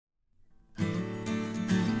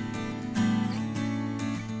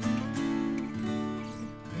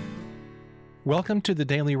Welcome to the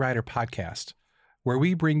Daily Writer Podcast, where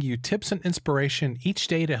we bring you tips and inspiration each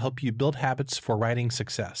day to help you build habits for writing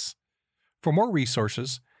success. For more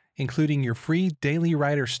resources, including your free Daily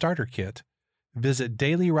Writer Starter Kit, visit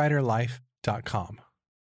dailywriterlife.com.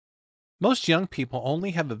 Most young people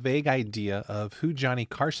only have a vague idea of who Johnny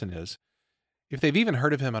Carson is, if they've even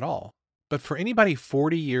heard of him at all. But for anybody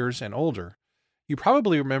 40 years and older, you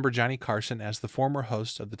probably remember Johnny Carson as the former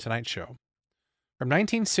host of The Tonight Show. From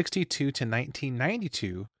 1962 to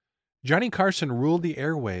 1992, Johnny Carson ruled the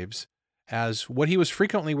airwaves as what he was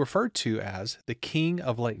frequently referred to as the King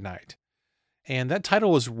of Late Night. And that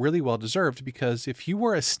title was really well deserved because if you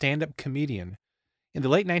were a stand-up comedian in the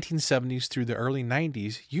late 1970s through the early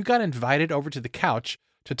 90s, you got invited over to the couch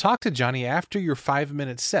to talk to Johnny after your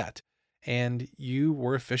 5-minute set, and you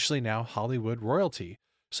were officially now Hollywood royalty.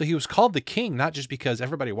 So he was called the King, not just because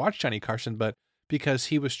everybody watched Johnny Carson, but because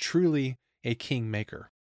he was truly a kingmaker.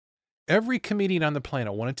 Every comedian on the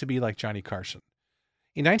planet wanted to be like Johnny Carson.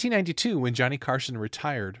 In 1992, when Johnny Carson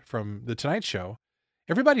retired from The Tonight Show,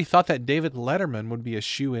 everybody thought that David Letterman would be a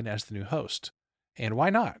shoo-in as the new host. And why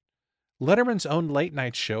not? Letterman's own late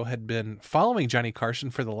night show had been following Johnny Carson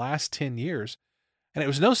for the last 10 years, and it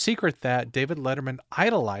was no secret that David Letterman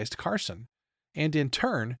idolized Carson. And in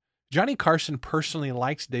turn, Johnny Carson personally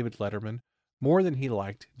liked David Letterman more than he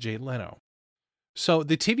liked Jay Leno. So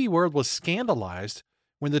the TV world was scandalized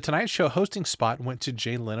when the Tonight Show hosting spot went to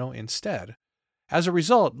Jay Leno instead. As a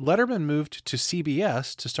result, Letterman moved to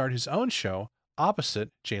CBS to start his own show opposite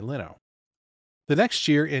Jay Leno. The next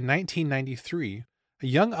year, in 1993, a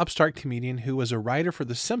young upstart comedian who was a writer for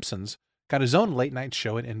The Simpsons got his own late-night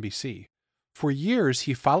show at NBC. For years,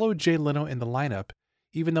 he followed Jay Leno in the lineup,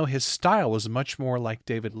 even though his style was much more like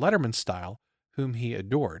David Letterman's style, whom he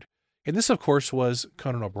adored. And this, of course, was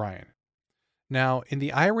Conan O'Brien. Now, in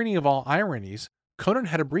the irony of all ironies, Conan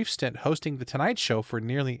had a brief stint hosting The Tonight Show for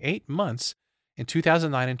nearly 8 months in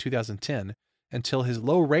 2009 and 2010 until his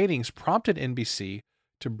low ratings prompted NBC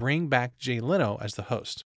to bring back Jay Leno as the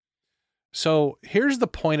host. So here's the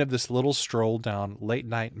point of this little stroll down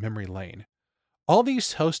late-night memory lane. All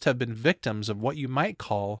these hosts have been victims of what you might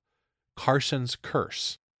call Carson's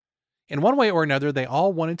curse. In one way or another, they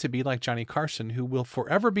all wanted to be like Johnny Carson, who will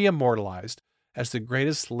forever be immortalized as the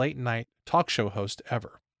greatest late-night talk show host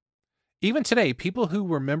ever. Even today, people who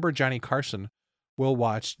remember Johnny Carson will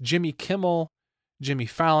watch Jimmy Kimmel, Jimmy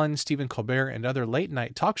Fallon, Stephen Colbert, and other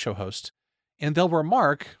late-night talk show hosts, and they'll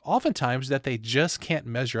remark oftentimes that they just can't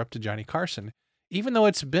measure up to Johnny Carson, even though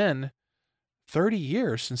it's been 30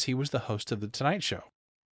 years since he was the host of The Tonight Show.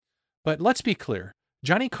 But let's be clear,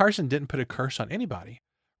 Johnny Carson didn't put a curse on anybody.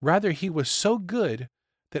 Rather, he was so good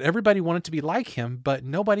that everybody wanted to be like him, but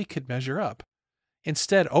nobody could measure up.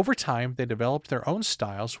 Instead, over time, they developed their own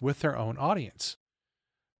styles with their own audience.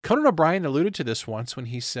 Conan O'Brien alluded to this once when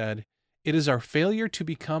he said, "It is our failure to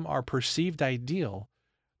become our perceived ideal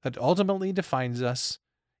that ultimately defines us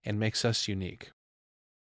and makes us unique."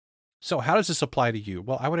 So how does this apply to you?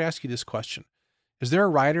 Well, I would ask you this question. Is there a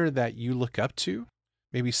writer that you look up to?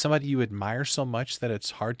 Maybe somebody you admire so much that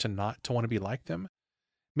it's hard to not to want to be like them?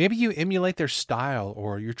 Maybe you emulate their style,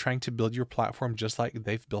 or you're trying to build your platform just like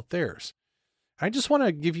they've built theirs. I just want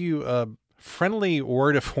to give you a friendly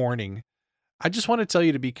word of warning. I just want to tell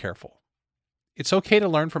you to be careful. It's okay to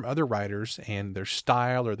learn from other writers and their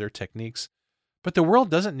style or their techniques, but the world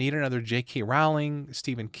doesn't need another J.K. Rowling,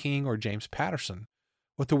 Stephen King, or James Patterson.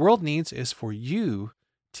 What the world needs is for you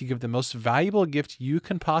to give the most valuable gift you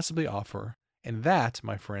can possibly offer, and that,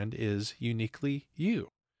 my friend, is uniquely you.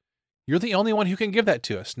 You're the only one who can give that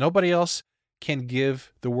to us. Nobody else can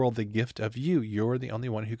give the world the gift of you. You're the only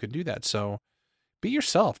one who can do that. So be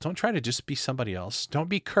yourself. Don't try to just be somebody else. Don't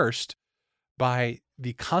be cursed by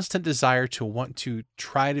the constant desire to want to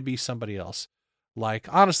try to be somebody else. Like,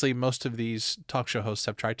 honestly, most of these talk show hosts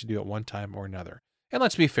have tried to do at one time or another. And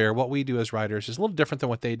let's be fair, what we do as writers is a little different than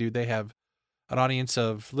what they do. They have an audience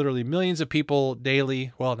of literally millions of people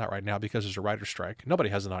daily. Well, not right now because there's a writer's strike.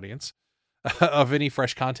 Nobody has an audience of any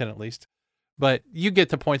fresh content, at least. But you get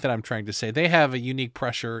the point that I'm trying to say. They have a unique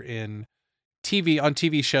pressure on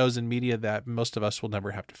TV shows and media that most of us will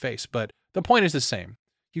never have to face. But the point is the same.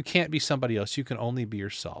 You can't be somebody else. You can only be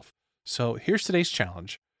yourself. So here's today's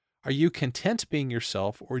challenge. Are you content being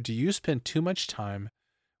yourself, or do you spend too much time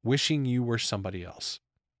wishing you were somebody else?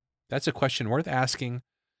 That's a question worth asking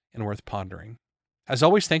and worth pondering. As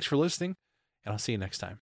always, thanks for listening, and I'll see you next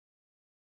time.